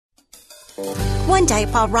One day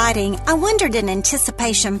while writing, I wondered in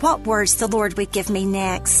anticipation what words the Lord would give me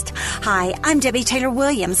next. Hi, I'm Debbie Taylor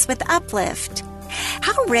Williams with Uplift.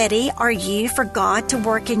 How ready are you for God to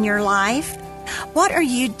work in your life? What are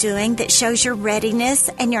you doing that shows your readiness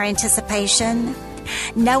and your anticipation?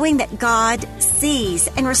 Knowing that God sees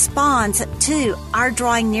and responds to our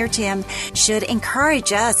drawing near to Him should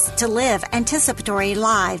encourage us to live anticipatory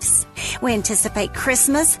lives. We anticipate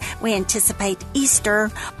Christmas. We anticipate Easter.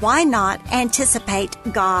 Why not anticipate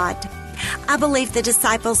God? I believe the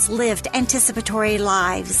disciples lived anticipatory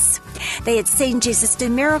lives. They had seen Jesus do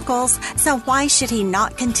miracles, so why should He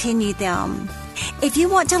not continue them? If you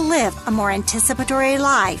want to live a more anticipatory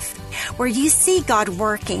life, where you see God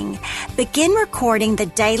working, begin recording the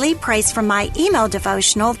daily praise from my email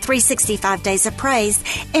devotional, 365 Days of Praise,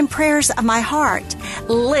 and Prayers of My Heart.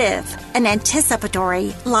 Live an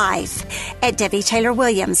anticipatory life at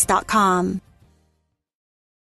DebbieTaylorWilliams.com.